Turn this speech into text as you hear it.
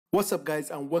What's up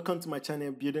guys, and welcome to my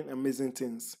channel Building Amazing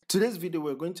Things. Today's video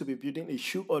we're going to be building a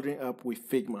shoe ordering app with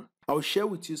Figma. I'll share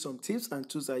with you some tips and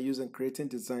tools I use in creating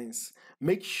designs.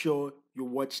 Make sure you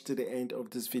watch to the end of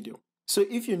this video. So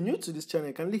if you're new to this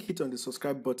channel, kindly hit on the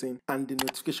subscribe button and the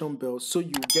notification bell so you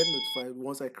will get notified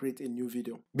once I create a new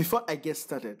video. Before I get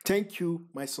started, thank you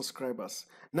my subscribers.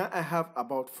 Now I have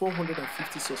about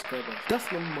 450 subscribers. That's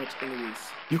not much anyways.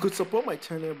 You could support my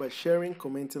channel by sharing,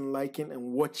 commenting, liking and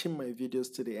watching my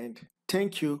videos to the end.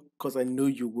 Thank you, because I know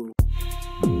you will.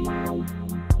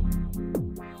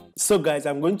 So guys,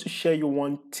 I'm going to share you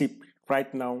one tip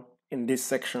right now in this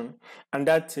section, and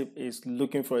that tip is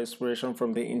looking for inspiration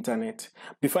from the internet.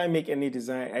 Before I make any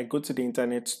design, I go to the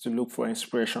internet to look for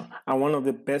inspiration, and one of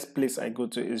the best places I go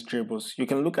to is Dribbles. You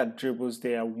can look at Dribbles.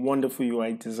 They are wonderful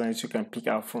UI designs you can pick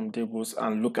out from Dribbles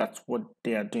and look at what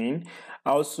they are doing. I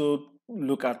also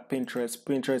look at Pinterest.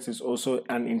 Pinterest is also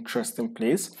an interesting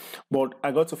place, but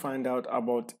I got to find out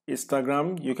about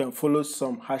Instagram. You can follow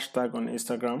some hashtag on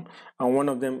Instagram, and one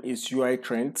of them is UI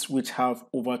Trends, which have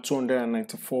over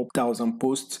 294,000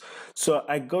 posts. So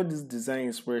I got this design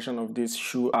inspiration of this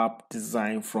shoe app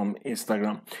design from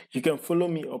Instagram. You can follow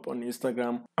me up on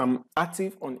Instagram. I'm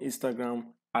active on Instagram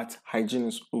at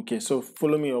Hygienist. Okay, so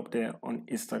follow me up there on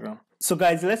Instagram. So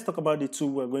guys, let's talk about the tool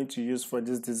we're going to use for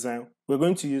this design. We're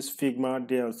going to use Figma.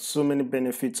 There are so many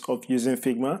benefits of using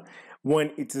Figma.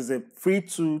 One, it is a free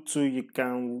tool. Two, you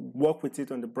can work with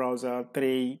it on the browser.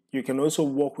 Three, you can also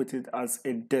work with it as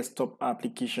a desktop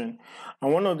application.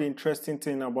 And one of the interesting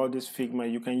things about this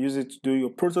Figma, you can use it to do your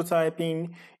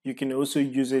prototyping. You can also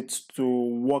use it to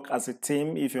work as a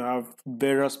team if you have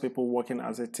various people working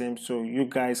as a team. So you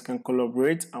guys can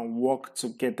collaborate and work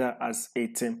together as a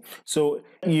team. So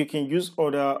you can use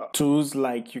other tools,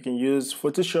 like you can use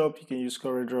Photoshop, you can use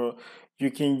CorelDRAW, you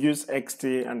can use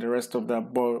XD and the rest of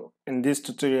that, but in this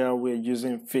tutorial we're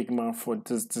using Figma for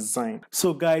this design.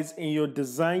 So guys, in your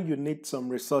design you need some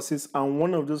resources, and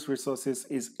one of those resources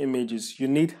is images. You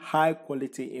need high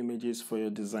quality images for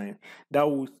your design that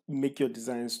will make your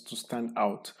designs to stand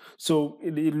out. So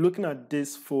looking at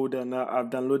this folder now,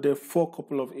 I've downloaded four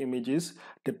couple of images: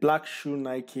 the black shoe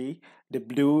Nike, the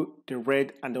blue, the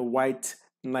red and the white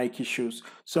Nike shoes.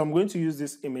 So I'm going to use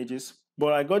these images,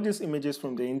 but I got these images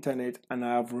from the internet and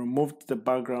I have removed the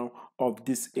background of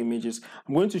these images.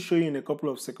 I'm going to show you in a couple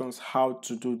of seconds how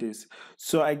to do this.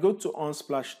 So I go to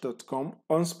unsplash.com.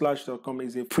 Unsplash.com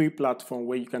is a free platform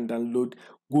where you can download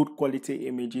good quality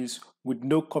images with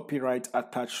no copyright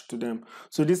attached to them.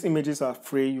 So these images are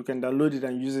free. You can download it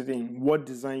and use it in what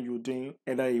design you're doing,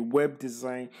 either a web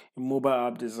design, a mobile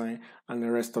app design, and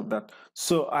the rest of that.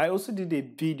 So I also did a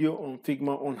video on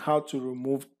Figma on how to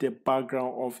remove the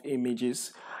background of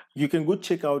images. You can go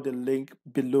check out the link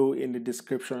below in the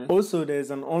description. Also,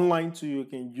 there's an online tool you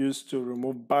can use to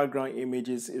remove background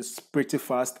images. It's pretty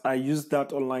fast. I used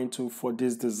that online tool for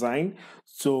this design.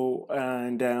 So,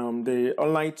 and the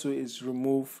online tool is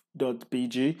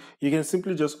remove.bg. You can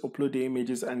simply just upload the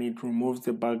images and it removes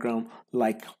the background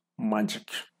like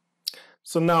magic.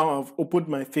 So now I've opened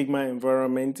my Figma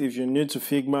environment. If you're new to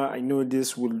Figma, I know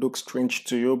this will look strange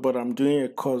to you, but I'm doing a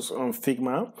course on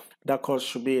Figma. That course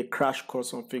should be a crash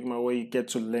course on Figma where you get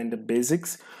to learn the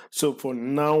basics. So for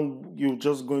now, you're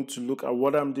just going to look at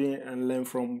what I'm doing and learn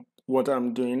from what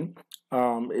I'm doing.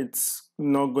 It's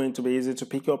not going to be easy to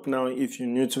pick up now if you're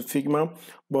new to Figma,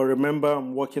 but remember,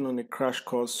 I'm working on a crash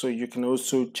course, so you can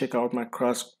also check out my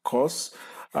crash course.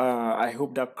 I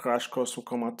hope that crash course will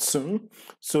come out soon.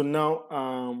 So now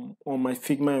on my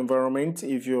Figma environment,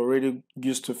 if you're already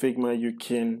used to Figma, you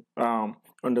can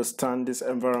understand this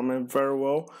environment very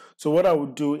well. So what I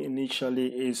would do initially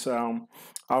is I'm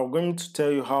going to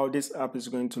tell you how this app is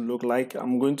going to look like.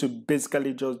 I'm going to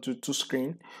basically just do two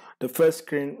screens. The first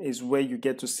screen is where you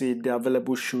get to see the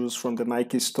available shoes from the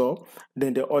Nike store.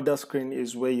 Then the other screen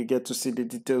is where you get to see the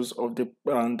details of the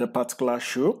particular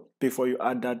shoe before you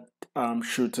add that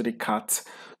shoe to the cart.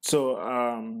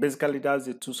 So basically that's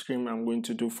the two screen I'm going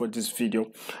to do for this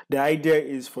video. The idea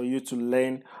is for you to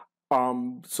learn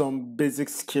some basic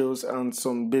skills and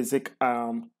some basic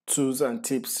tools and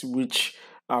tips which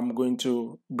I'm going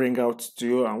to bring out to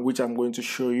you and which I'm going to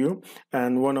show you.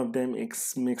 And one of them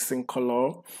is mixing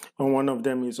color, and one of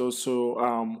them is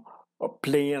also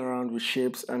playing around with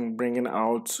shapes and bringing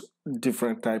out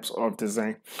different types of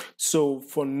design. So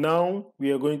for now,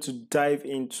 we are going to dive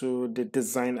into the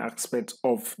design aspect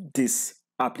of this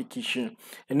application.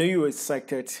 I know you're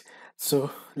excited, so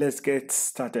let's get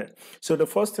started. So the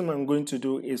first thing I'm going to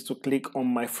do is to click on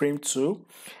my frame tool.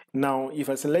 Now, if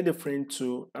I select the frame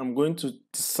tool, I'm going to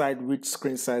decide which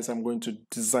screen size I'm going to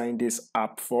design this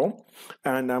app for,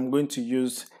 and I'm going to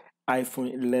use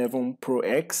iPhone 11 Pro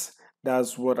X.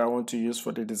 That's what I want to use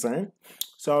for the design.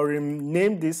 So I'll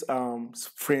rename this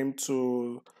frame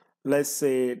to, let's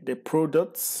say, the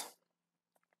products.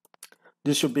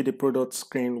 This should be the product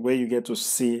screen where you get to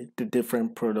see the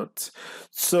different products.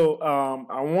 So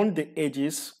I want the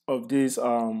edges of these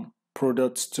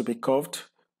products to be curved,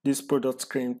 this product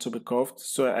screen to be curved.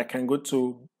 So I can go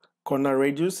to corner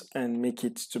radius and make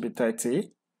it to be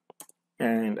 30.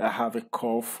 And I have a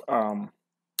curve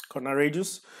corner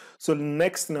radius. So the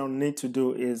next thing I'll need to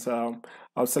do is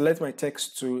I'll select my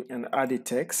text tool and add a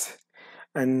text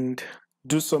and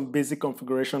do some basic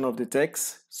configuration of the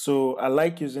text. So I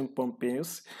like using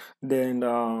pumpkins. Then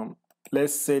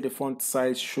let's say the font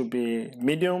size should be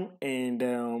medium,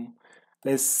 and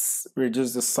let's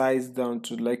reduce the size down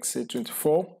to, like, say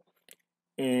 24,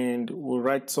 and we'll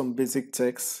write some basic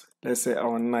text. Let's say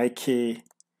our Nike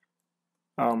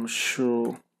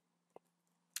shoe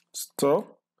store.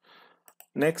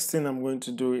 Next thing I'm going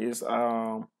to do is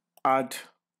add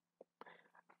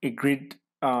a grid,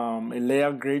 a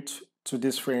layer grid to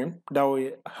this frame. That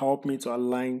will help me to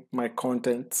align my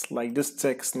content. Like this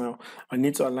text now, I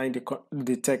need to align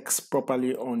the text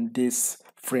properly on this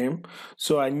frame.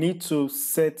 So I need to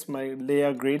set my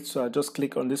layer grid. So I just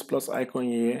click on this plus icon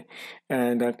here,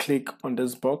 and I click on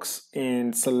this box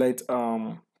and select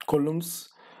columns.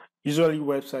 Usually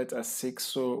websites are 6,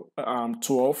 so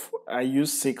 12. I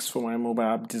use 6 for my mobile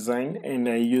app design, and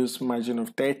I use margin of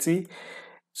 30.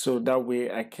 So that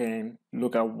way I can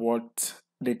look at what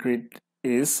the grid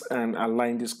is and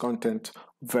align this content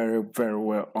very, very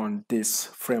well on this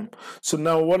frame. So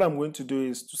now what I'm going to do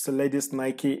is to select this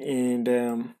Nike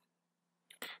and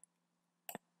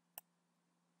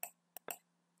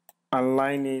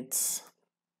align it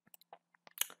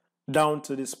down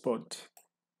to this spot.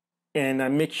 And I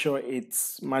make sure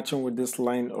it's matching with this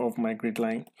line of my grid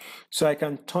line. So I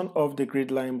can turn off the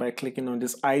grid line by clicking on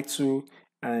this eye tool,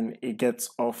 and it gets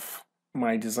off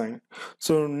my design.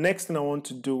 So next thing I want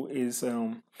to do is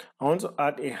I want to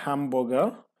add a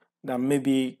hamburger that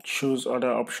maybe shows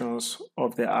other options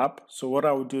of the app. So what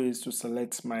I will do is to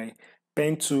select my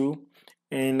pen tool,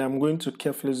 and I'm going to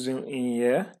carefully zoom in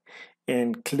here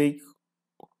and click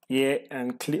here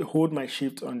and hold my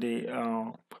shift on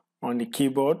the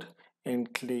keyboard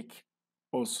and click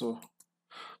also.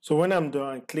 So when I'm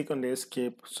done, I click on the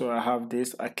escape. So I have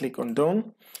this, I click on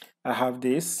done. I have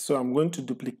this. So I'm going to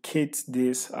duplicate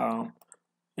this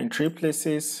in 3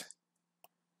 places.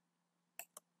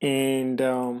 And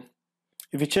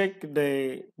if you check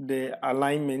the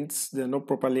alignments, they're not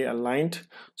properly aligned.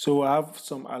 So I have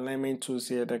some alignment tools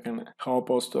here that can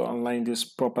help us to align this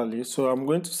properly. So I'm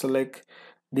going to select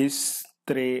these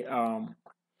 3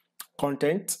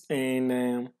 content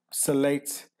and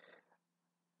select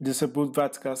disable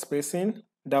vertical spacing.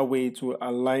 That way it will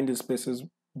align the spaces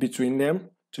between them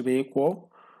to be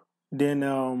equal. Then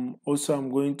also I'm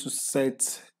going to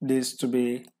set this to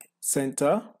be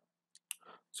center.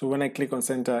 So when I click on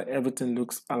center, everything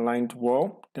looks aligned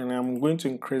well. Then I'm going to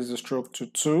increase the stroke to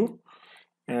 2,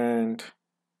 and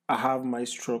I have my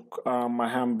stroke, my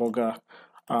hamburger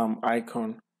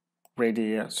icon ready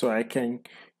here. So I can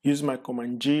use my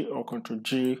Command G or Control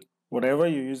G, whatever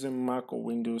you're using, Mac or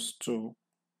Windows, to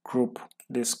group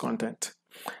this content.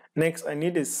 Next, I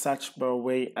need a search bar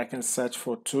where I can search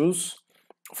for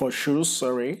shoes,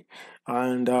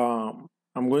 and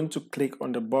I'm going to click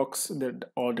on the box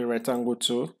or the rectangle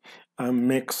tool and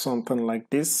make something like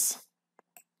this.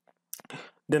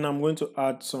 Then I'm going to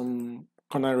add some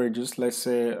corner radius. Let's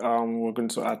say we're going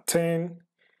to add 10,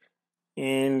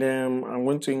 and I'm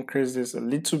going to increase this a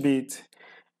little bit.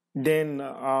 Then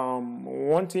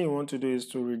one thing you want to do is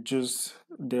to reduce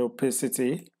the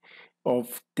opacity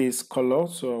of this color.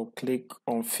 So I'll click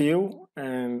on fill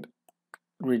and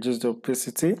reduce the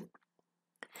opacity,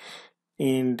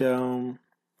 and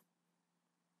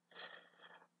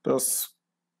just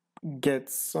get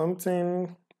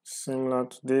something similar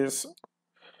to this.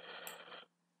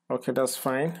 Okay, that's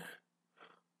fine.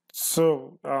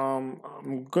 So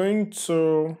I'm going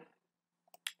to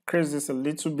increase this a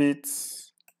little bit,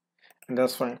 and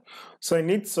that's fine. So I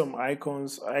need some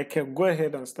icons. I can go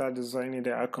ahead and start designing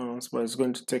the icons, but it's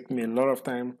going to take me a lot of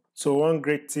time. So one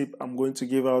great tip I'm going to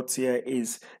give out here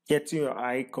is getting your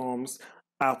icons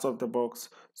out of the box.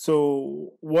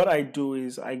 So what I do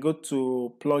is I go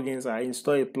to plugins, I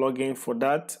install a plugin for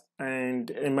that. And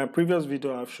in my previous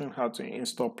video, I've shown how to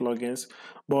install plugins,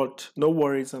 but no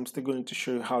worries, I'm still going to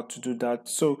show you how to do that.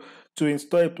 So to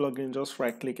install a plugin, just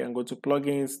right click and go to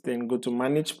plugins, then go to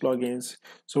manage plugins.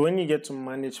 So when you get to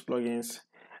manage plugins,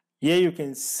 here you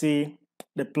can see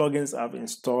the plugins I've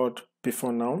installed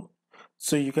before now.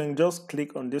 So you can just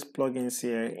click on these plugins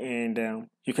here, and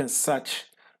you can search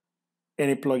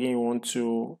any plugin you want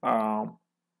to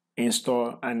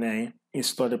install, and then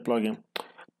install the plugin.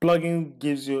 Plugin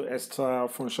gives you extra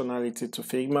functionality to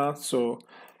Figma, so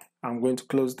I'm going to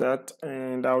close that,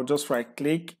 and I'll just right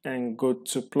click and go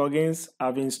to plugins.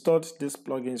 I've installed these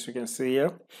plugins, you can see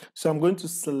here. So I'm going to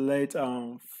select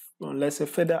let's say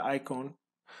feather icon.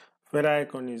 Feather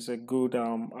icon is a good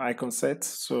icon set,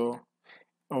 so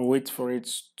I'll wait for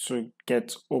it to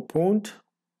get opened.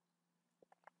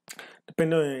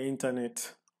 Depending on your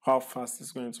internet, how fast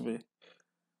it's going to be.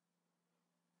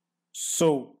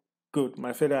 So good,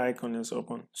 my feather icon is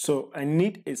open. So I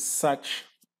need a search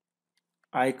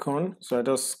icon, so I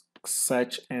just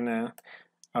search, and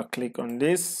I'll click on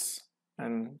this,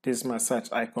 and this is my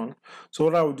search icon. So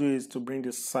what I will do is to bring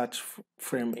the search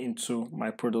frame into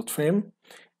my product frame.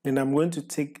 Then I'm going to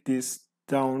take this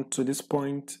down to this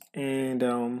point, and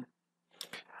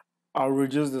I'll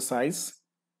reduce the size.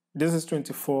 This is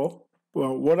 24.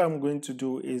 Well, what I'm going to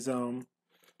do is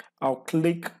I'll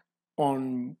click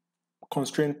on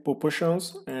constraint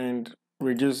proportions and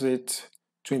reduce it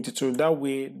 22. That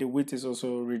way the width is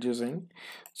also reducing,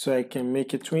 so I can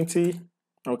make it 20.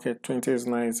 Okay, 20 is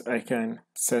nice. I can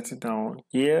set it down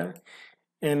here,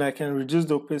 and I can reduce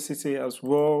the opacity as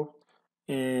well.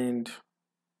 And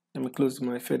let me close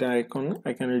my feather icon.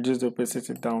 I can reduce the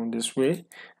opacity down this way,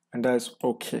 and that's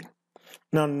okay.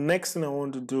 Now, next thing I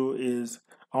want to do is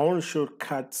I want to show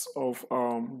cuts of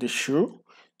the shoe.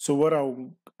 So what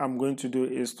I'm going to do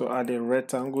is to add a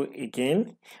rectangle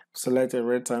again. Select a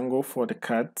rectangle for the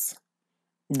cuts.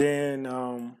 Then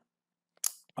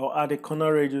I'll add a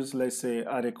corner radius. Let's say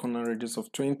add a corner radius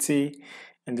of 20,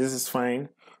 and this is fine.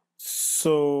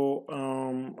 So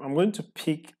I'm going to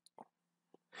pick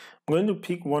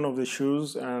one of the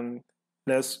shoes, and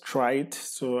let's try it.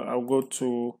 So I'll go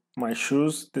to my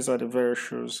shoes. These are the various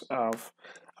shoes I've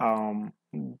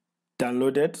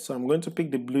downloaded. So I'm going to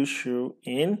pick the blue shoe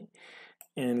in,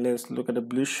 and let's look at the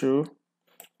blue shoe.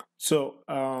 So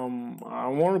I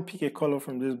want to pick a color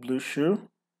from this blue shoe.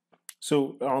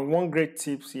 So one great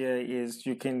tips here is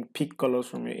you can pick colors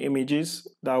from your images.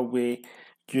 That way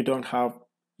you don't have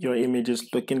your images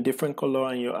looking different color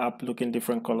and your app looking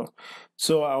different color.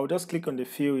 So I'll just click on the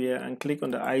fill here and click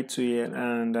on the eye2 here,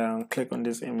 and click on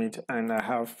this image, and I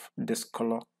have this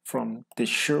color from the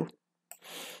shoe.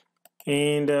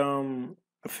 And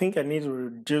I think I need to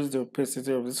reduce the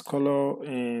opacity of this color,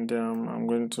 and I'm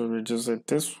going to reduce it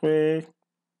this way.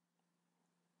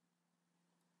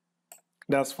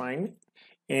 That's fine.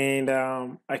 And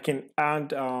I can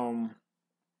add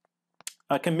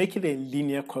I can make it a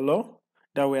linear color.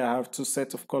 That way I have two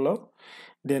sets of color.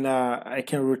 Then I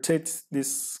can rotate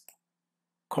this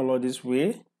color this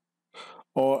way,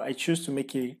 or I choose to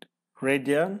make it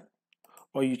radial,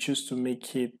 or you choose to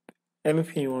make it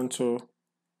anything you want to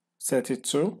set it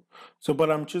to. So but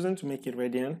I'm choosing to make it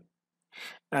radial,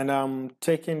 and I'm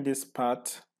taking this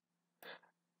part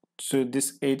to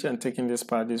this edge and taking this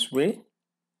part this way.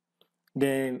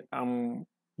 Then I'm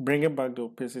bringing back the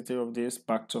opacity of this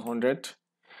back to 100.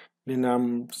 Then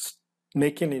I'm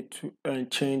making it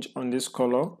change on this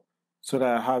color so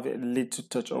that I have a little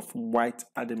touch of white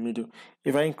at the middle.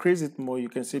 If I increase it more, you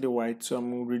can see the white, so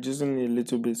I'm reducing it a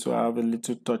little bit so I have a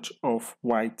little touch of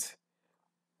white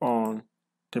on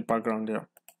the background there.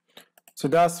 So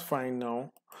that's fine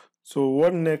now. So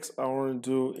what next I want to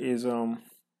do is I'm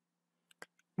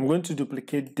going to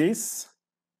duplicate this,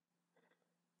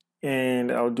 and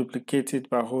I'll duplicate it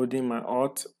by holding my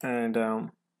Alt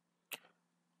and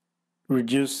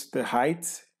reduce the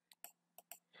height.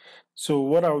 So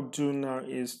what I'll do now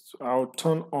is I'll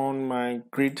turn on my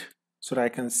grid so that I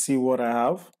can see what I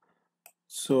have.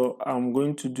 So I'm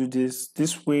going to do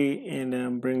this way, and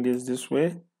then bring this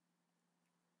way.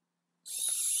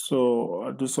 So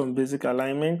I'll do some basic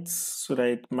alignments so that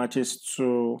it matches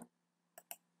to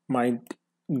my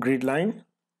grid line.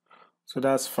 So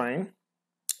that's fine.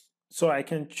 So I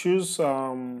can choose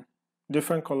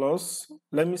different colors.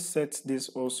 Let me set this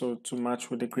also to match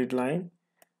with the grid line,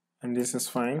 and this is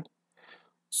fine.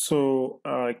 So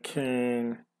I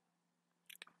can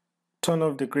turn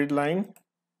off the grid line.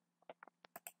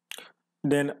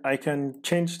 Then I can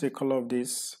change the color of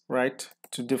this, right,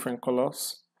 to different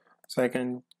colors. So I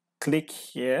can click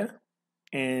here,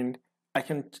 and I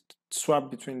can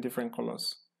swap between different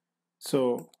colors.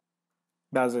 So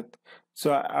that's it.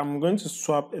 So I'm going to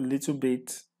swap a little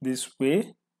bit this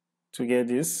way to get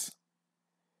this.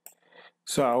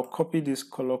 So I'll copy this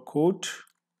color code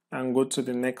and go to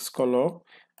the next color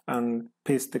and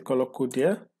paste the color code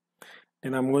here.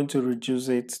 And I'm going to reduce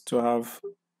it to have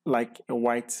like a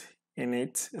white in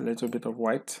it, a little bit of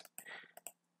white,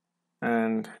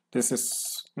 and this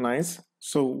is nice.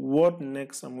 So what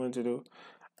next I'm going to do,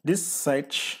 this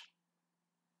search,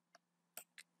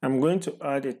 I'm going to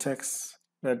add a text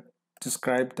that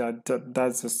describe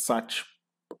that's a search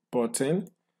button.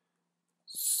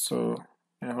 So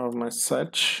I have my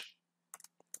search.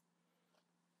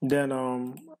 Then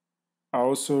I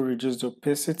also reduce the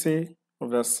opacity of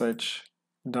that search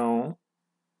down,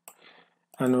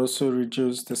 and also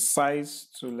reduce the size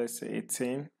to, let's say,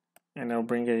 18, and I'll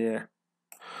bring it here.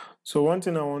 So one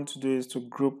thing I want to do is to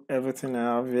group everything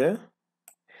I have here.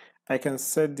 I can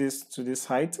set this to this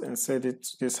height and set it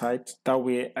to this height. That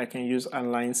way I can use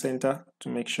align center to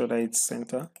make sure that it's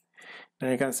center.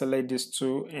 Then I can select this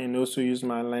two and also use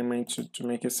my alignment to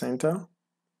make it center.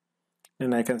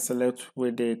 Then I can select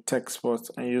with the text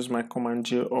box and use my Command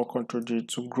G or Control G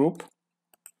to group.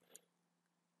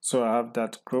 So I have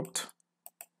that grouped.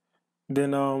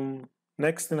 Then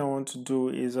next thing I want to do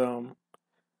is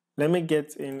let me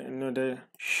get in another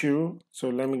shoe. So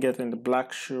let me get in the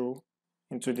black shoe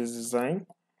into this design,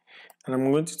 and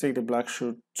I'm going to take the black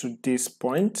shoe to this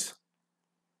point.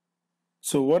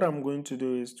 So what I'm going to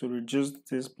do is to reduce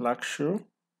this black shoe,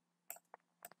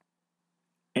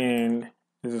 and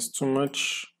this is too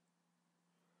much.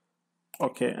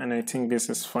 Okay, and I think this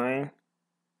is fine.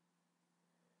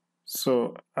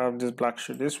 So I have this black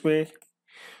shoe this way.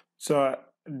 So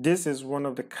this is one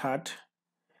of the card,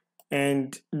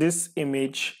 and this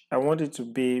image I want it to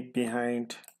be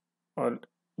behind, or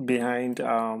behind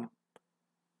the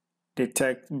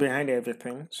text, behind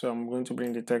everything. So I'm going to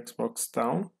bring the text box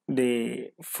down,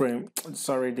 the frame,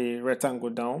 sorry, the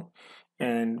rectangle down,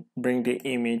 and bring the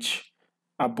image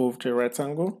above the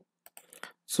rectangle.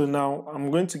 So now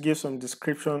I'm going to give some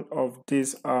description of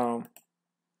this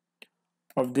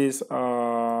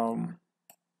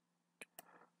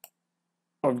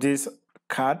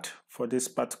card for this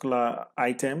particular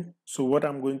item. So what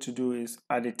I'm going to do is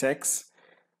add a text.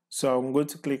 So I'm going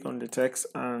to click on the text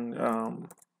and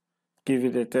give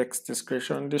it a text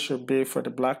description. This should be for the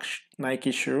black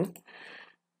Nike shoe.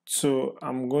 So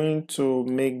I'm going to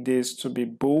make this to be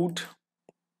bold,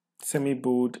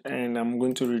 semi-bold, and I'm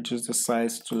going to reduce the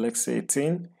size to, let's say,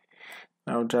 18.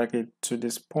 I'll drag it to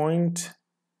this point,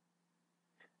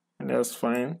 and that's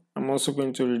fine. I'm also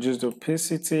going to reduce the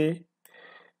opacity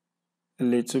a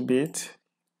little bit,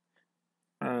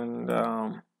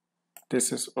 and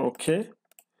this is okay.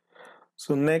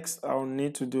 So next I'll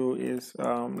need to do is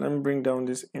let me bring down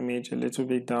this image a little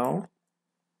bit down.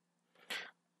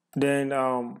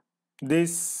 Then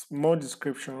this more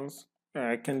descriptions,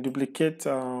 I can duplicate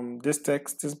this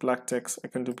text, this black text, I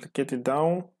can duplicate it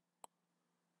down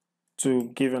to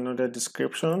give another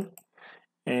description.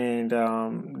 And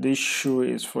this shoe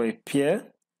is for a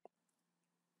pair,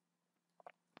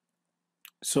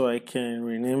 so I can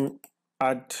rename,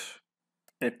 add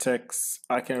a text,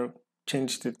 I can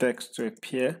change the text to a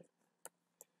pair.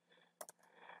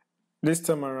 This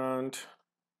time around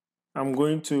I'm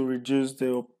going to reduce the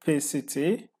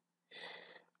opacity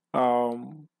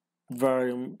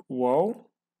very well,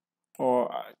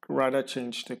 or rather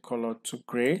change the color to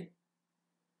gray.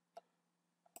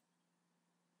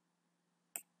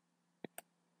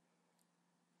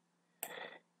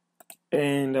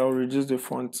 And I'll reduce the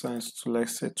font size to,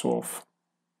 let's say, 12.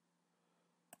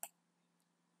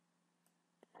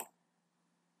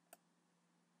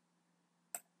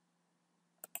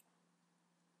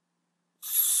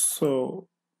 So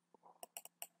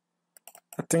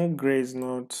I think gray is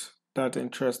not that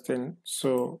interesting,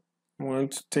 so I'm going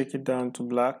to take it down to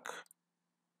black,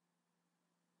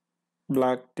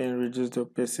 then reduce the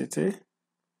opacity.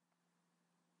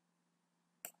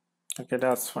 Okay,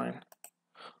 that's fine.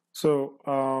 So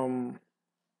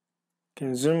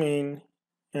can zoom in,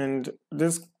 and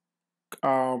this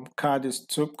card is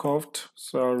too curved,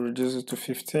 so I'll reduce it to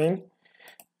 15,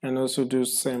 and also do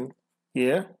same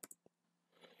here.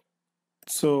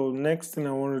 So next thing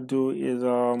I want to do is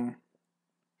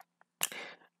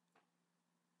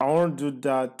I want to do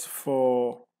that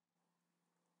for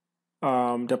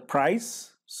the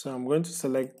price. So I'm going to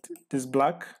select this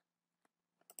black,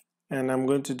 and I'm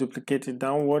going to duplicate it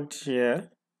downward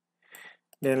here.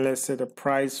 Then let's say the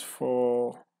price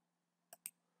for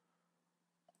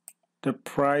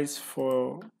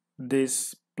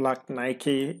this black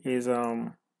Nike is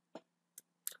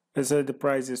let's say the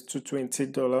price is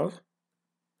 $220.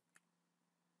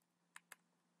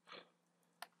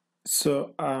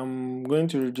 So I'm going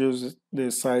to reduce the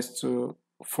size to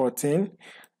 14,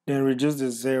 then reduce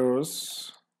the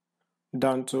zeros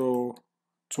down to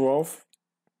 12,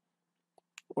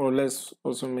 or let's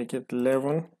also make it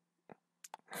 11.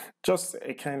 just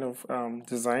a kind of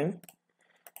design.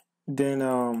 Then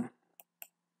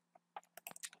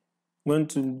going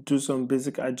to do some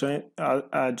basic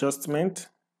adjustment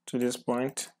to this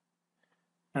point.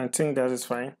 I think that is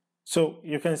fine. So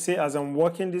you can see as I'm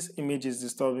working, this image is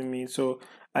disturbing me. So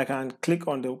I can click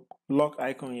on the lock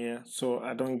icon here so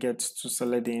I don't get to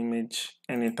select the image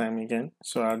anytime again.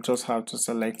 So I just have to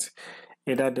select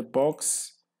either the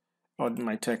box or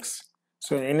my text.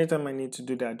 So anytime I need to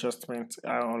do the adjustment,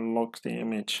 I unlock the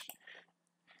image.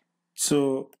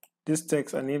 So this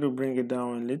text, I need to bring it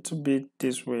down a little bit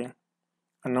this way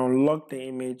and unlock the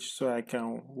image so I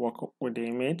can work with the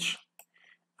image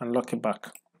and lock it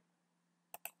back.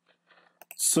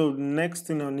 So next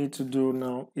thing I need to do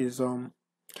now is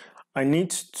I need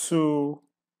to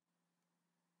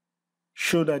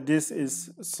show that this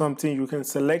is something you can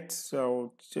select.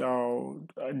 So I'll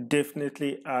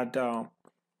definitely add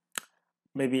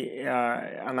maybe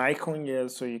an icon here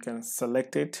so you can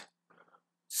select it.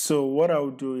 So what I'll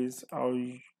do is I'll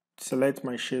select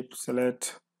my shape,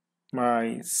 select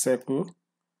my circle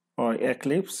or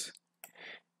eclipse,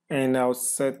 and I'll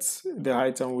set the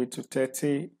height and width to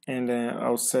 30, and then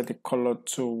I'll set the color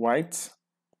to white.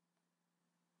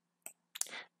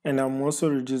 And I'm also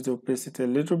reduce the opacity a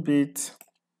little bit.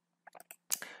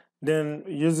 Then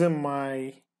using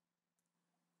my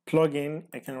plugin,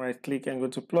 I can right click and go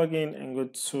to plugin and go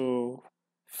to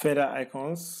feather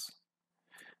icons.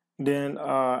 Then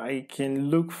I can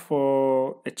look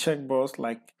for a checkbox,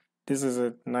 like this is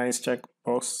a nice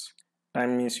checkbox. That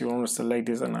means you want to select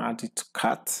this and add it to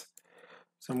cart.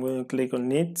 So I'm going to click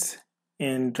on it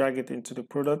and drag it into the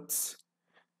products.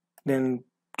 Then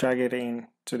drag it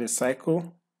into the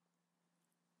cycle.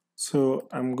 So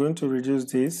I'm going to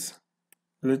reduce this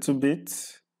a little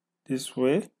bit this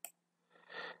way.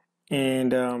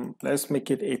 And let's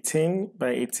make it 18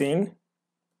 by 18.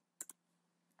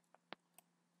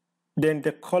 Then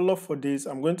the color for this,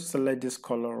 I'm going to select this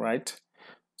color, right?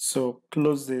 So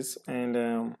close this,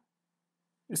 and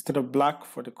instead of black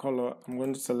for the color, I'm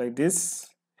going to select this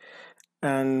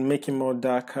and make it more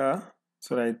darker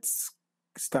so that it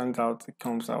stands out, it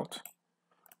comes out.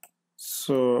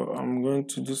 So I'm going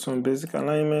to do some basic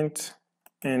alignment,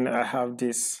 and I have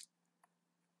this.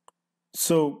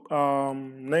 So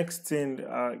next thing,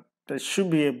 there should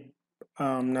be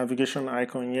a navigation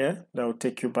icon here that will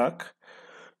take you back.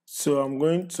 So I'm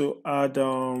going to add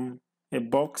a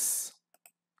box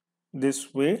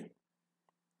this way.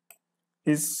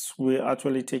 This will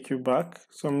actually take you back.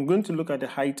 So I'm going to look at the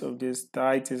height of this. The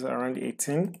height is around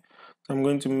 18. So I'm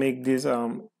going to make this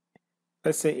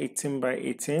let's say 18 by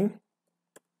 18.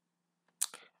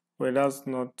 Well, that's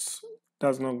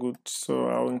not good. So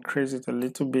I'll increase it a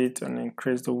little bit and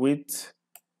increase the width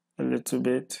a little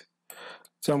bit.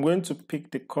 So I'm going to pick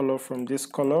the color from this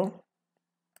color,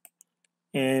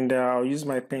 and I'll use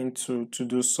my pen to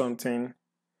do something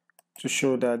to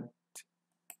show that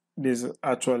this is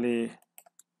actually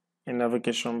a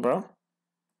navigation bar.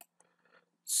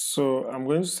 So I'm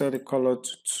going to set the color to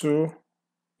 2,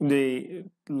 the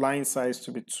line size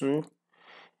to be 2,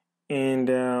 and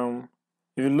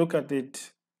if you look at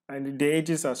it, and the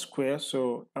edges are square,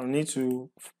 so I'll need to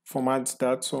format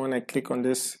that. So when I click on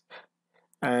this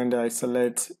and I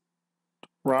select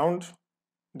round,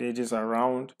 the edges are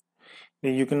round.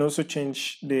 Then you can also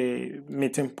change the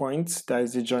meeting points, that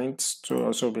is the joints, to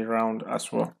also be round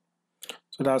as well.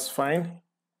 So that's fine.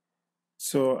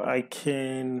 So I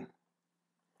can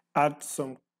add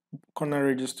some corner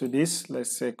radius to this.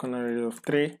 Let's say corner radius of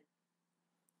 3.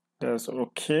 That's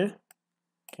okay.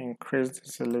 Increase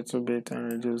this a little bit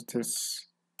and reduce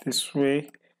this way,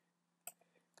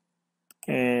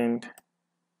 and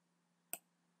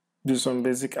do some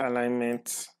basic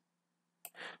alignment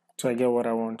so I get what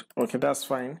I want. Okay, that's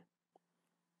fine.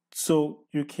 So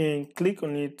you can click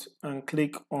on it and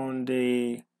click on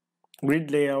the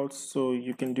grid layout so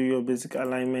you can do your basic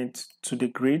alignment to the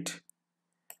grid.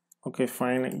 Okay,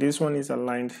 fine. This one is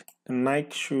aligned. The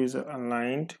Nike shoe is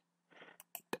aligned.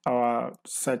 Our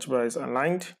search bar is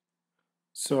aligned.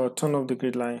 So I'll turn off the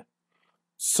grid line.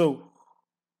 So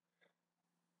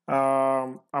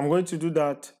I'm going to do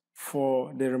that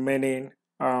for the remaining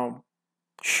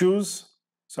shoes.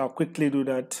 So I'll quickly do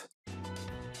that.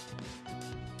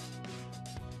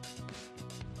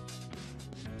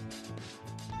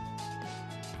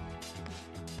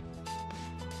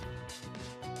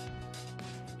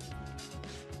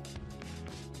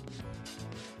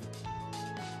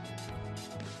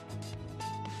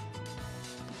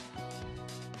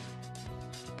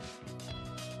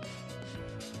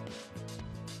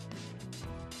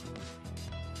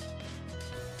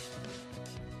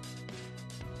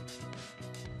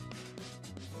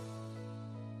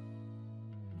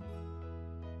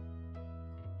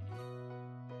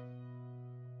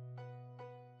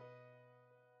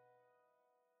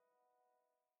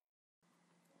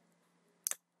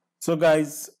 So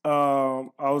guys,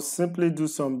 I'll simply do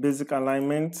some basic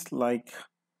alignment. Like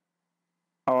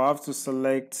I'll have to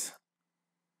select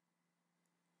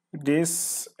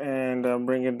this and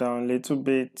bring it down a little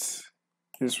bit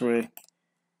this way,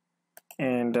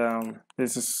 and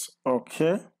this is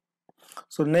okay.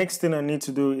 So next thing I need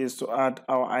to do is to add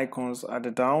our icons at the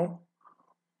down.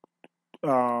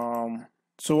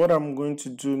 So what I'm going to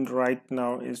do right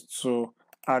now is to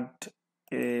add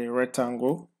a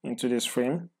rectangle into this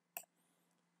frame,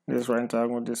 this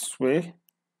rectangle this way.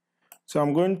 So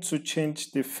I'm going to change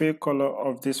the fill color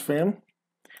of this frame.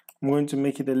 I'm going to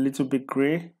make it a little bit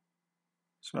gray,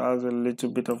 so it has a little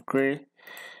bit of gray.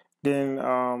 Then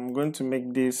I'm going to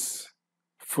make this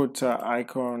footer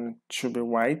icon should be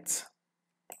white,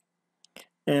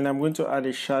 and I'm going to add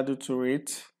a shadow to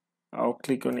it. I'll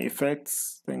click on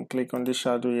effects, then click on the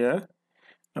shadow here.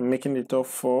 I'm making the top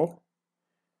 4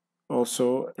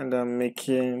 also, and I'm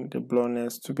making the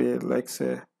blurriness to be like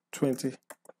say 20.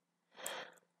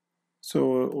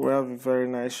 So we have a very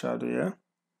nice shadow here.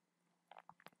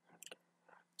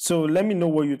 So let me know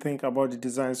what you think about the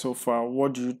design so far.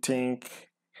 What do you think?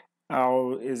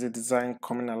 How is the design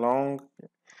coming along?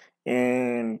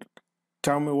 And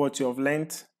tell me what you have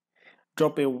learned.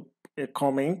 Drop a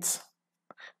comment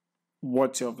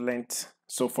what you have learned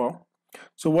so far.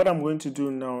 So what I'm going to do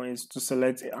now is to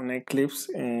select an ellipse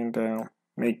and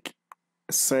make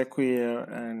a circle here,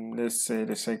 and let's say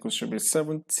the circle should be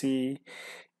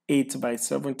 78 by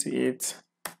 78.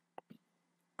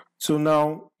 So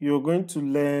now you're going to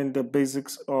learn the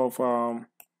basics of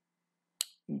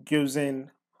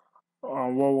using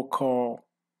what we call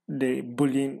the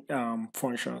Boolean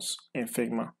functions in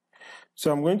Figma.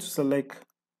 So I'm going to select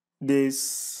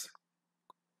this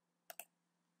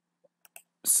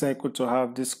circle to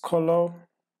have this color.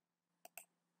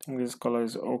 I think this color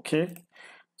is okay.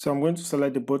 So I'm going to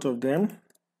select the both of them.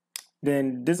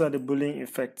 Then these are the Boolean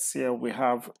effects here we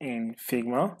have in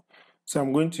Figma. So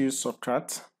I'm going to use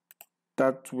subtract.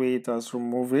 That way it has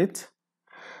removed it.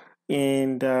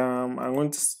 And I'm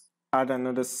going to add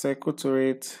another circle to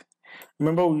it.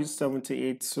 Remember we used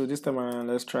 78, so this time around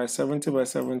let's try 70 by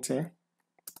 70.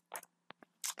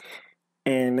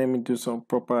 And let me do some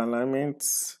proper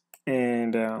alignments.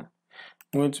 And I'm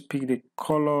going to pick the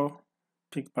color,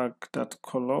 pick back that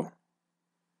color.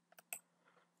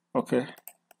 Okay,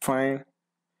 fine.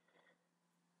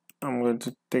 I'm going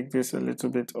to take this a little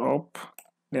bit up,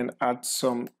 then add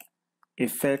some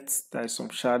effects. There is some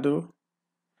shadow.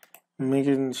 I'm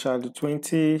making shadow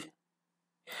 20.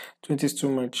 20 is too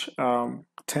much. 10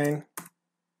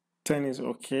 is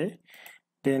okay.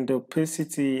 Then the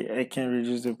opacity, I can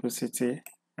reduce the opacity,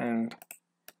 and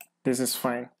this is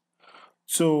fine.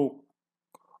 So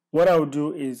what I'll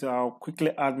do is I'll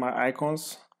quickly add my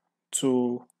icons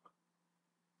to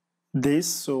this.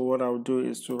 So what I'll do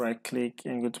is to right click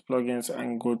and go to plugins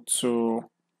and go to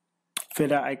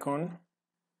feather icon.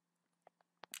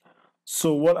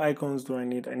 So what icons do I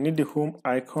need? I need the home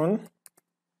icon.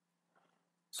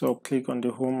 So click on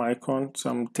the home icon. So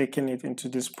I'm taking it into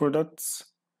this products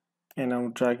and I'll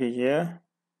drag it here.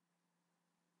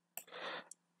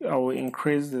 I will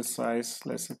increase the size,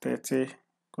 let's say 30,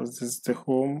 because this is the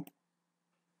home.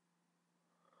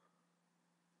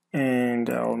 And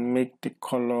I'll make the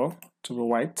color to be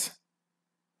white.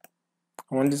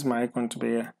 I want this my icon to be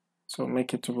here, so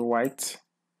make it to be white.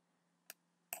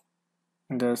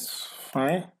 And that's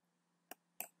fine.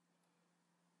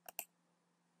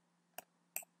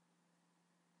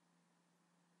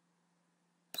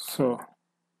 So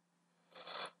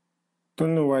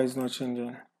don't know why it's not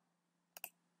changing.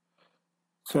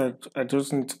 So I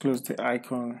just need to close the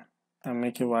icon and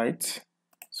make it white.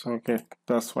 So okay,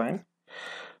 that's fine.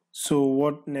 So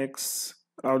what next?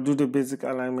 I'll do the basic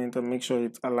alignment and make sure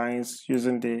it aligns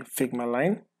using the Figma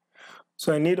line.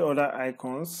 So I need other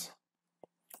icons.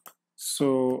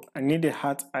 So I need the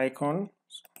heart icon.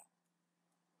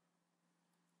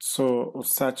 So I'll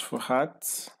search for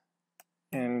heart,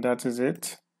 and that is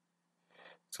it.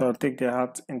 So I'll take the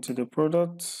heart into the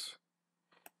product,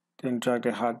 then drag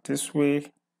the heart this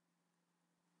way.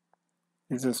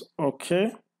 This is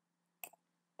okay.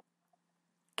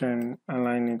 Then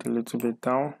align it a little bit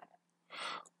down.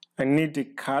 I need the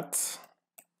cat.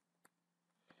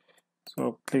 So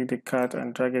I'll click the cat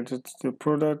and drag it to the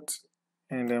product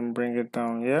and then bring it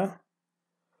down here.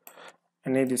 I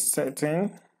need the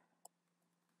setting.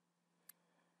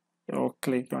 I'll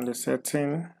click on the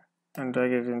setting and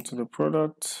drag it into the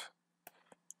product.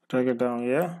 Drag it down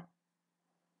here.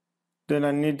 Then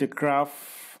I need the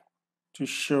graph to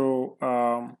show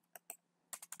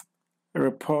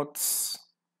reports.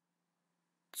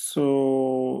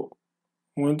 So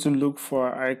I'm going to look for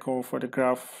an icon for the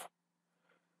graph.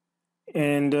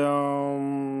 And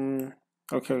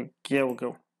okay, here we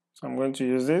go. So I'm going to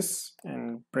use this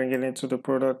and bring it into the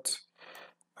product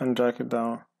and drag it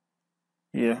down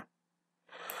here.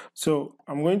 So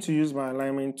I'm going to use my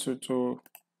alignment to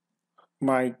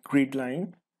my grid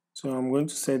line. So I'm going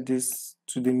to set this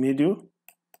to the middle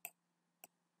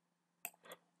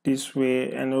this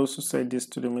way, and also set this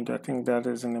to the middle. I think that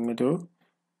is in the middle.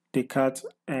 The cut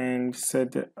and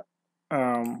set the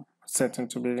setting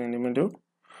to be in the middle.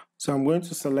 So I'm going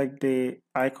to select the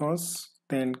icons,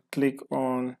 then click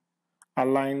on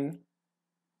align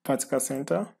vertical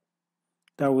center.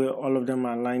 That way all of them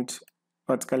are aligned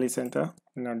vertically center,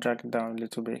 and I'll drag it down a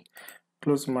little bit.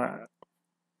 Close my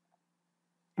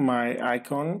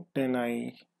icon, then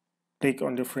I click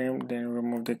on the frame, then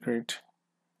remove the grid.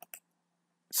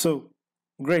 So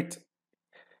great.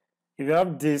 If you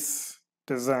have this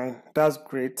design, that's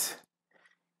great.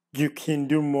 You can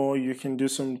do more. You can do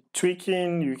some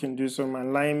tweaking, you can do some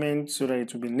alignment so that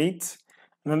it will be neat.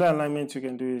 Another alignment you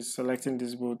can do is selecting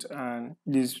this boat and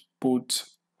this boat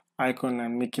icon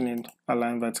and making it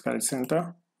align vertically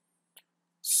center.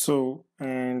 So,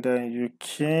 and you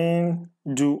can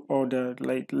do other,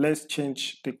 like, let's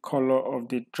change the color of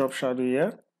the drop shadow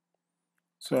here.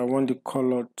 So I want the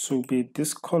color to be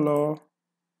this color,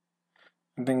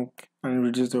 I think, and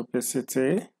reduce the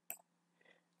opacity,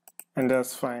 and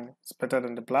that's fine. It's better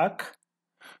than the black.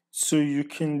 So you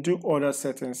can do other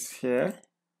settings here.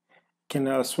 Can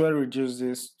as well reduce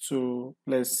this to,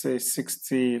 let's say,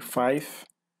 65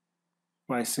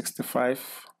 by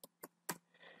 65.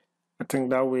 I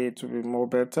think that way it will be more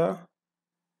better.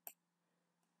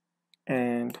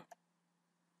 And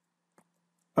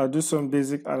I'll do some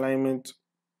basic alignment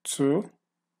too.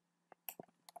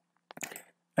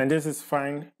 And this is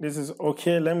fine. This is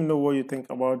okay. Let me know what you think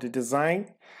about the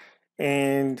design.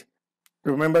 And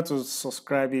remember to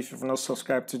subscribe if you've not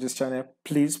subscribed to this channel.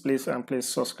 Please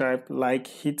subscribe, like,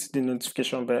 hit the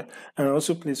notification bell, and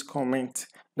also please comment.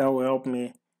 That will help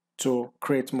me to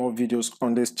create more videos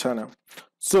on this channel.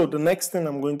 So the next thing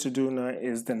I'm going to do now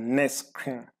is the next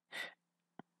screen.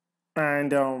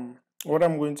 And what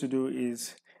I'm going to do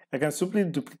is I can simply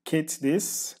duplicate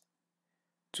this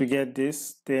to get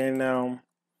this. Then I'm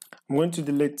going to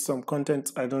delete some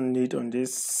content I don't need on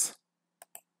this.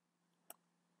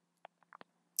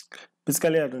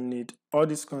 Basically, I don't need all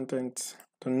this content.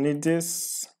 Don't need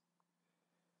this.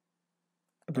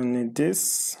 I don't need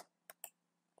this.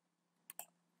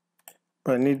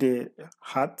 But I need the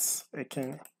hat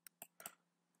again.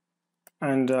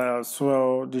 And as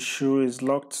well, the shoe is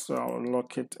locked, so I'll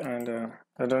lock it, and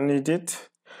I don't need it.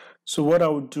 So what I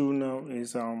will do now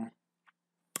is I'm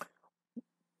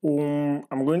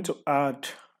going to add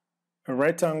a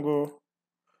rectangle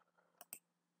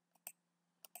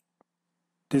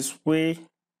this way.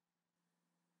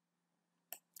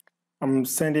 I'm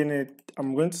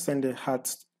going to send the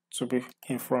hat to be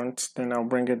in front, then I'll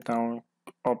bring it down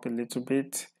up a little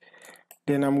bit.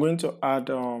 Then I'm going to add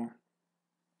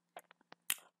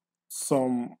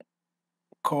some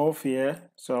curve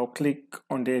here. So I'll click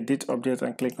on the edit object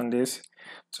and click on this.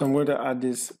 So I'm going to add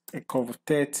this a curve of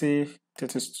 30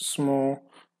 is too small,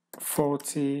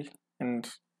 40, and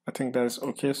I think that's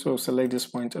okay. So select this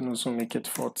point and also make it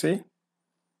 40.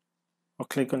 I'll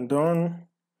click on done.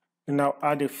 And now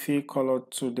add a fill color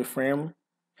to the frame.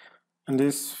 And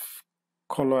this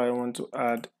color I want to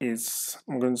add is,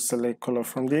 I'm going to select color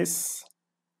from this,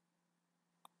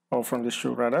 or from the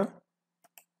shoe rather.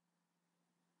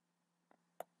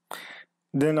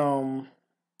 Then I'm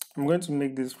going to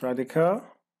make this radical,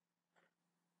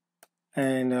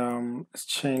 and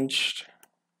change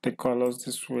the colors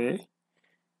this way.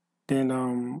 Then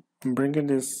I'm bringing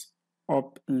this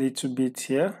up a little bit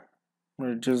here,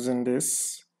 reducing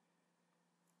this.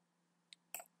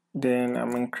 Then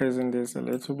I'm increasing this a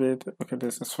little bit. Okay,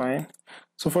 this is fine.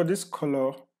 So for this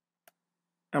color,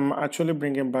 I'm actually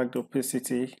bringing back the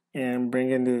opacity and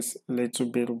bringing this a little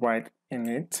bit white in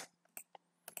it.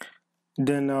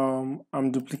 Then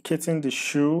I'm duplicating the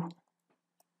shoe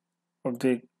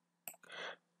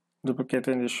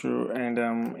and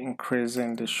I'm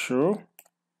increasing the shoe.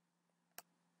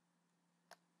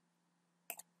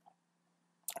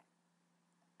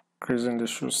 Increasing the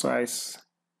shoe size,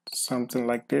 something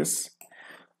like this.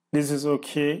 This is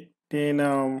okay. Then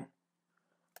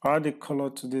add the color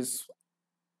to this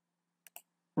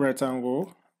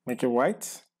rectangle, make it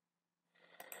white,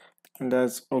 and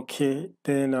that's okay.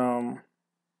 Then I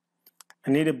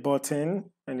need a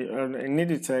button, and I need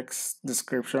a text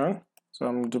description. So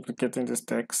I'm duplicating this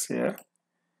text here,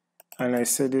 and I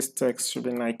say this text should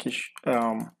be Nike.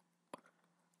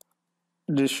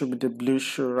 This should be the blue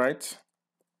shoe, right?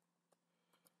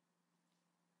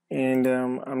 And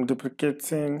I'm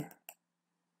duplicating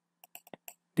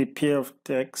the pair of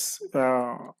text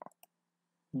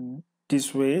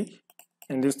this way,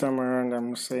 and this time around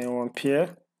I'm saying one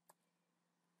pair,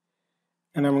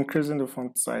 and I'm increasing the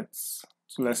font size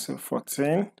to let's say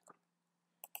 14,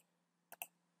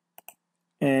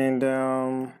 and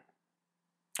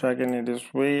dragging it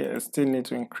this way. I still need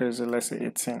to increase it, let's say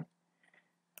 18,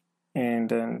 and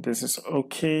then this is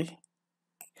okay.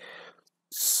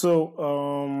 So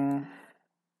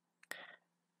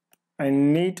I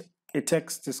need a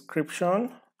text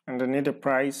description and I need a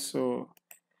price, so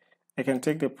I can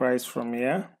take the price from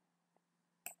here,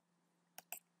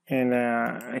 and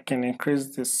I can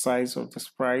increase the size of this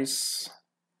price.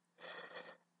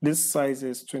 This size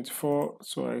is 24,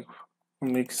 so I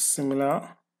make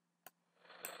similar.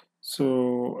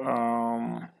 So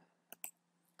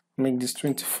make this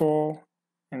 24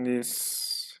 and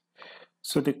this.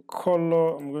 So the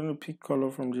color, I'm going to pick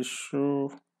color from this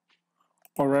shoe,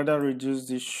 or rather reduce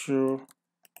the shoe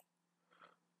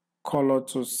color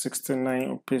to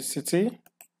 69 opacity,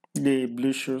 the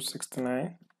blue shoe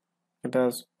 69.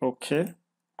 That's okay.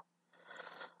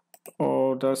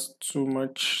 Oh, that's too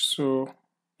much, so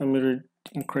let me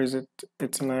increase it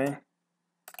 89,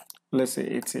 let's say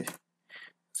 80. Let's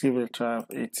give it a try of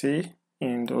 80,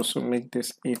 and also make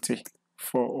this 80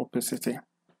 for opacity.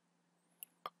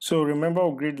 So remember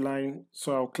our grid line,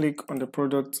 so I'll click on the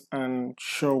product and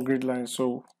show grid line.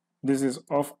 So this is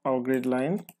off our grid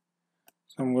line,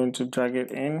 so I'm going to drag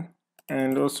it in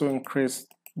and also increase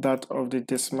that of the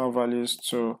decimal values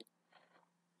to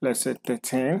let's say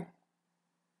 13,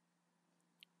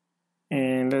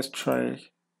 and let's try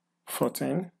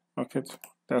 14. Okay,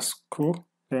 that's cool.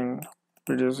 Then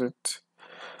reduce it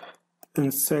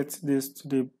and set this to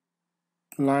the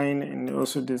line, and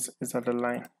also this is at the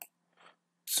line.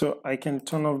 So I can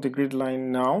turn off the grid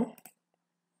line now,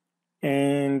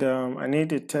 and I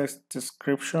need a text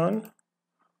description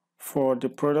for the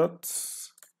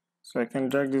products, so I can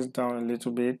drag this down a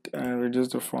little bit and reduce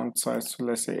the font size to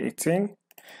let's say 18.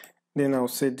 Then I'll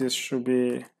say this should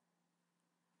be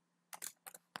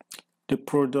the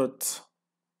product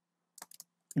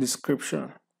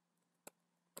description.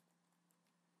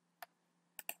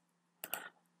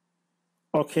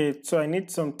 Okay, so I need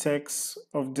some text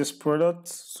of this product.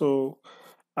 So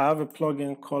I have a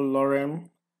plugin called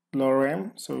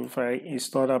Lorem. So if I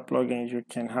install that plugin, you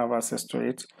can have access to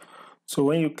it. So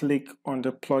when you click on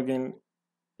the plugin,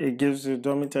 it gives you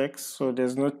dummy text. So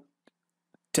there's no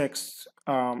text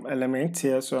element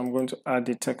here. So I'm going to add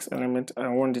the text element. I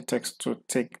want the text to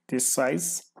take this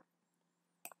size.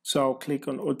 So I'll click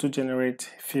on auto generate,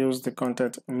 fills the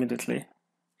content immediately.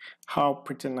 How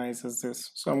pretty nice is this?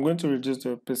 So I'm going to reduce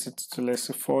the opacity to let's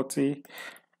say 40,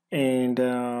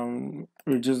 and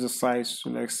reduce the size to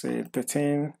let's say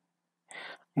 13.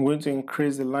 I'm going to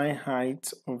increase the line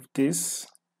height of this,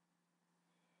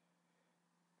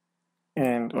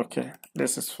 and okay,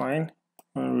 this is fine.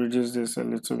 I'll reduce this a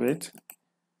little bit.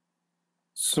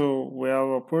 So we have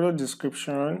a product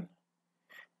description,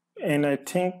 and I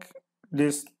think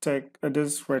this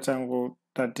rectangle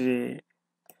that the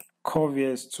curve here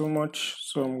is too much,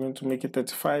 so I'm going to make it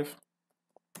 35,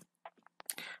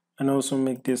 and also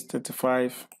make this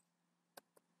 35.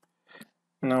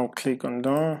 Now click on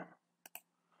done.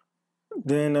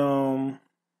 Then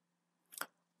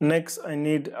next I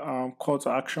need call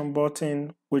to action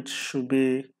button, which should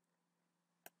be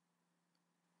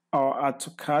our add to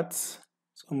cart.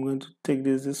 So I'm going to take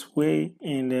this way,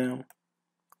 and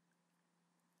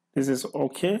this is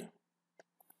okay.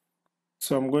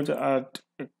 So I'm going to add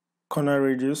a corner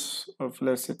radius of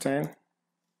let's say 10,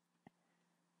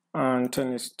 and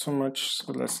 10 is too much,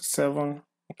 so let's say 7.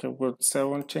 Okay, with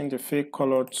 7, change the fake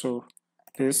color to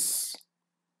this,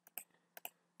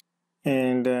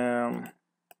 and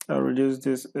I'll reduce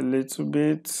this a little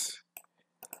bit.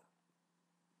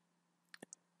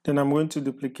 Then I'm going to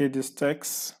duplicate this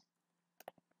text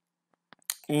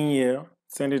in here,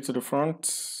 send it to the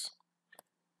front,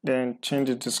 then change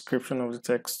the description of the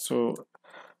text to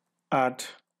add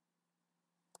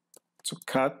to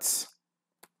cart.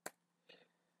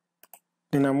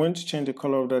 Then I'm going to change the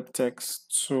color of that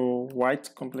text to white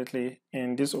completely,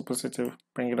 and this opacity,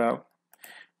 bring it out.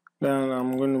 Then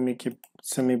I'm going to make it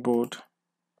semi-bold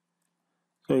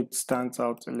so it stands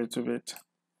out a little bit.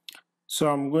 So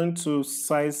I'm going to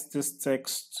size this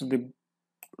text to the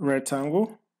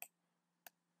rectangle.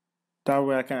 That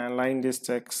way I can align this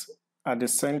text at the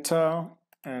center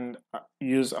and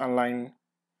use align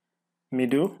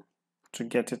middle to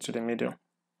get it to the middle.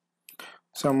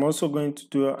 So I'm also going to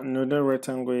do another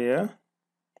rectangle here.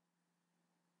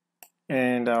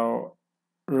 and I'll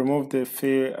remove the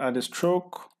fill at the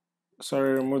stroke.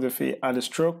 Remove the fill at the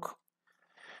stroke.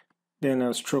 Then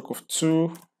a stroke of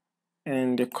 2,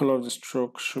 and the color of the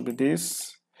stroke should be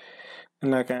this.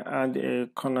 And I can add a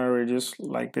corner radius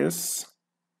like this.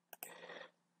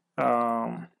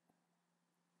 Then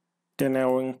I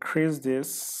will increase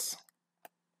this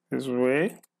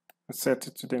way and set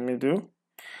it to the middle.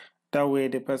 That way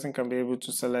the person can be able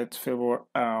to select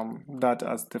that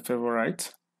as the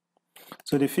favorite.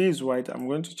 So the fill is white. I'm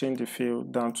going to change the fill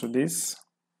down to this.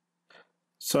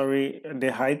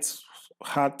 The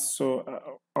height. So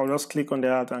I'll just click on the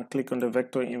hat and click on the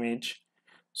vector image.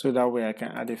 So that way I can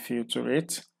add a fill to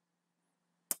it.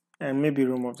 And maybe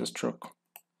remove the stroke.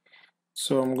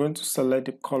 So I'm going to select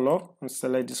the color and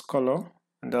select this color,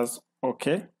 and that's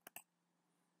okay.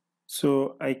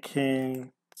 So I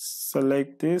can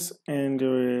select this and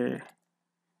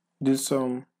do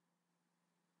some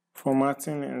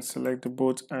formatting and select the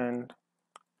both and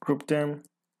group them,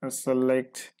 and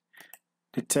select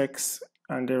the text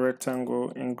and the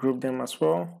rectangle and group them as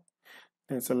well.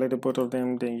 Then select the both of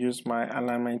them, then use my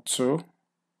alignment tool.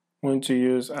 I'm going to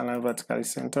use align vertically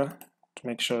center to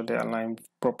make sure they align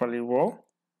properly well.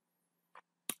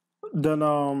 Then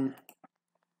I'm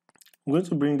going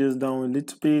to bring this down a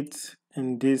little bit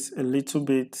and this a little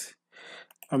bit,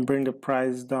 and bring the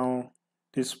price down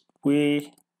this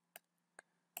way.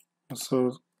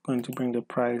 Also going to bring the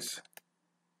product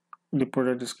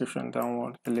description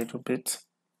downward a little bit.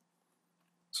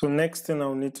 So next thing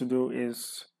I'll need to do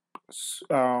is,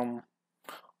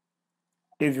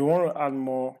 if you want to add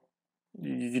more,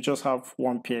 you just have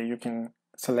one pair, you can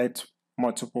select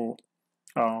multiple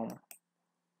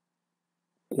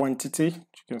quantity.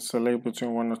 You can select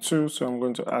between 1 or 2. So I'm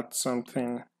going to add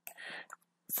something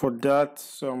for that.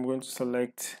 So I'm going to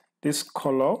select this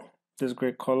color, this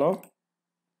gray color.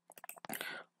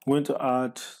 I'm going to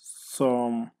add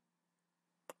some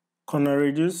corner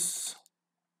radius.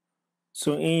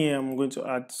 So in here, I'm going to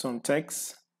add some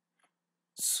text.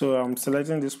 So I'm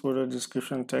selecting this product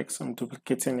description text, I'm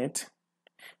duplicating it,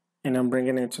 and I'm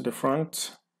bringing it to the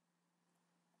front.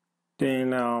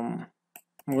 Then I'm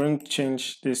going to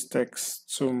change this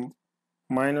text to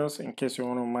minus in case you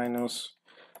want to minus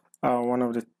one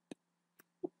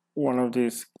of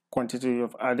these quantity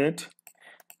you've added,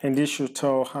 and this should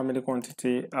tell how many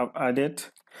quantity I've added,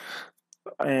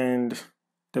 and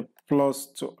the plus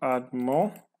to add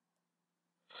more.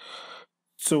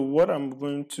 So what I'm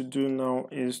going to do now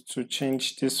is to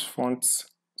change this font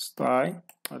style.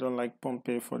 I don't like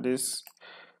Pompeii for this,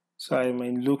 so I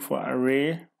may look for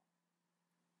array.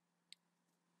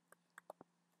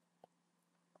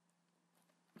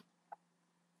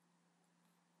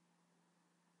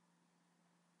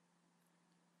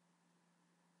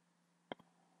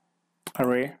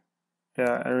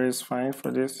 Yeah, array is fine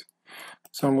for this.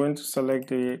 So I'm going to select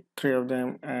the 3 of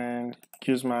them and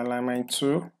use my alignment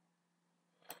tool,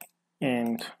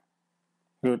 and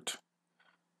good.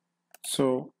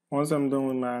 So once I'm done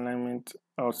with my alignment,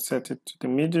 I'll set it to the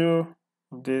middle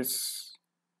of this.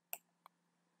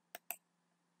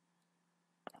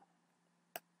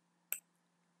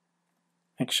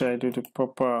 Make sure I do the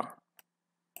proper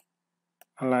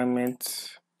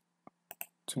alignment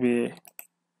to be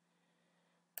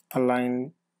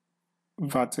aligned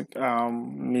vertical,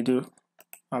 middle,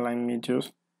 align middle.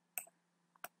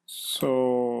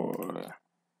 So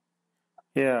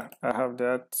yeah, I have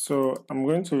that. So I'm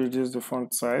going to reduce the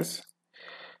font size.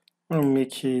 I'm going to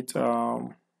make it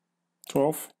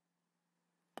 12.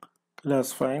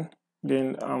 That's fine.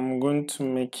 Then I'm going to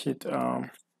make it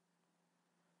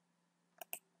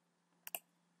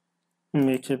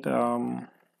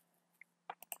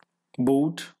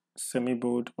bold,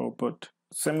 semi-bold, or bold,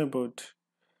 semi-bold,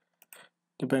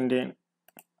 depending.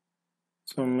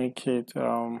 So make it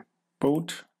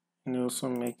bold, and also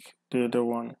make the other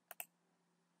one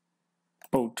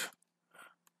bold.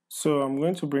 So I'm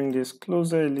going to bring this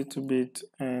closer a little bit,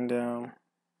 and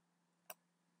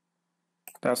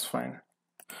that's fine.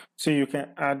 So you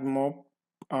can add more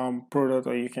product,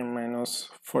 or you can minus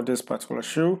for this particular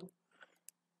shoe.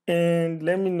 And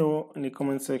let me know in the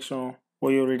comment section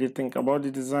what you already think about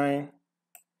the design.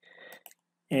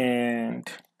 And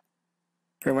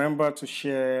remember to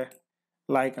share,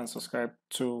 like, and subscribe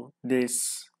to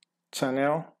this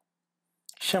channel.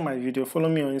 Share my video. Follow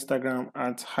me on Instagram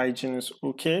at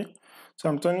hygienist.ok. So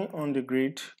I'm turning on the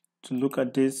grid to look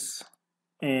at this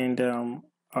and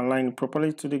align it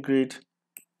properly to the grid.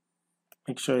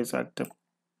 Make sure it's at the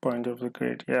point of the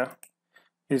grid. Yeah,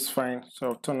 it's fine. So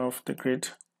I'll turn off the grid.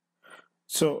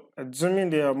 So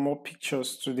assuming there are more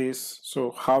pictures to this,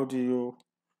 so how do you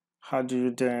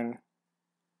then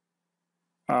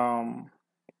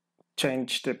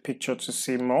change the picture to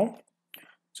see more.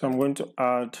 So I'm going to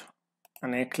add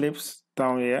an eclipse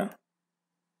down here.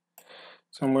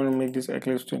 So I'm going to make this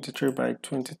eclipse 23 by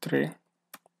 23.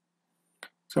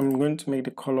 So I'm going to make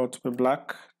the color to be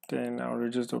black. Then I'll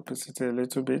reduce the opacity a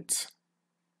little bit.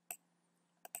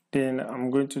 Then I'm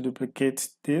going to duplicate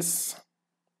this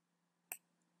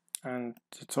and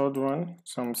the third one.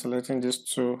 So I'm selecting these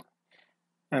two,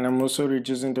 and I'm also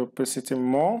reducing the opacity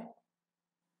more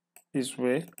this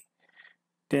way.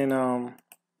 Then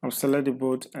I'll select the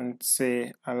both and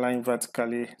say align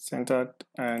vertically centered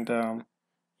and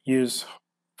use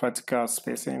vertical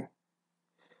spacing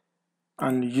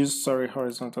and use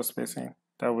horizontal spacing.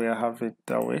 That way I have it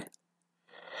that way.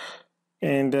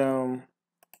 And I'm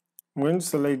going to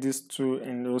select these two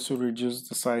and also reduce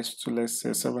the size to, let's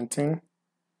say, 17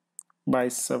 by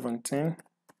 17,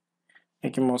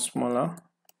 make it more smaller,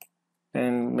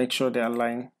 and make sure they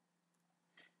align.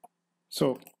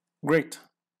 So great,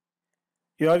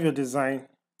 you have your design.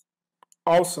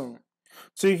 Awesome.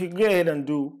 So you can go ahead and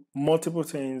do multiple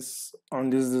things on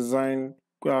this design.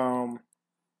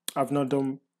 I've not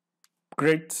done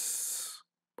great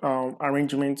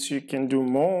arrangements. You can do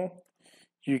more.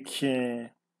 You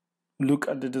can look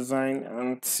at the design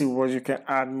and see what you can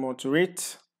add more to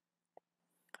it.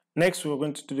 Next, we're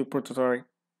going to do the prototype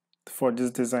for this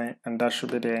design, and that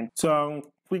should be the end. So I'm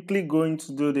quickly going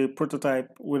to do the prototype.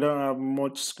 We don't have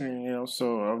much screen,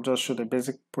 so I'll just show the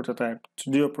basic prototype. To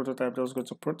do a prototype, just go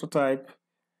to prototype,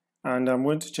 and I'm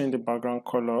going to change the background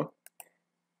color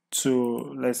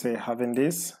to, let's say, having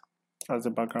this as the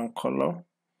background color.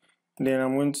 Then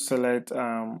I'm going to select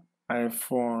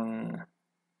iPhone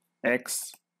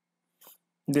X.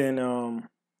 Then I'm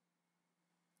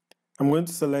going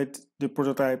to select the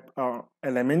prototype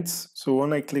elements. So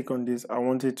when I click on this, I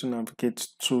want it to navigate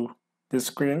to the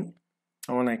screen.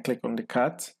 And when I click on the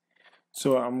cat,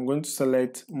 so I'm going to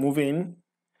select move in,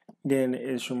 then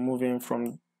it should move in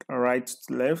from right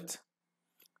to left.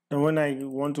 And when I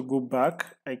want to go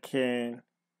back, I can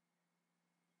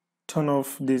turn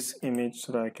off this image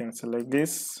so that I can select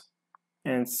this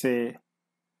and say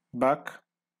back,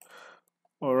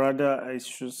 or rather I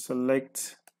should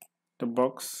select the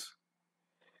box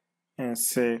and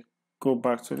say go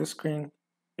back to the screen,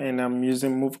 and I'm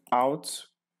using move out,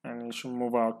 and it should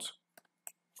move out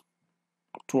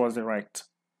towards the right.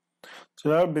 So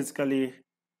that's basically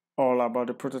all about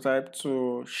the prototype.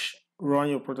 To run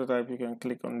your prototype, you can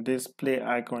click on this play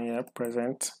icon here,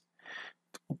 present.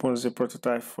 It opens the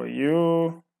prototype for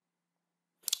you,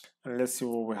 and let's see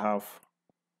what we have.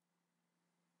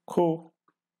 Cool,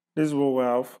 this is what we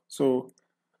have. So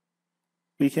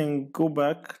we can go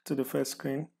back to the first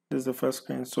screen. This is the first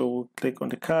screen, so we'll click on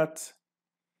the cat,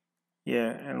 yeah,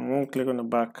 and we'll click on the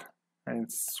back, and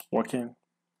it's working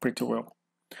pretty well.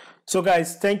 So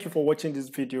guys, thank you for watching this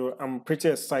video. I'm pretty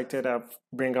excited I've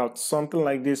bring out something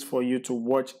like this for you to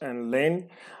watch and learn.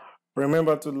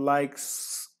 Remember to like,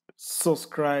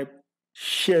 subscribe,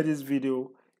 share this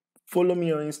video, follow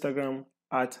me on Instagram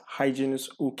at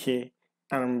hygienistok,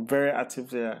 and I'm very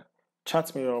active there.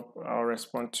 Chat me up, I'll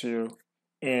respond to you.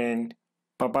 And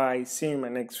bye bye, see you in my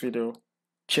next video.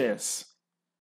 Cheers.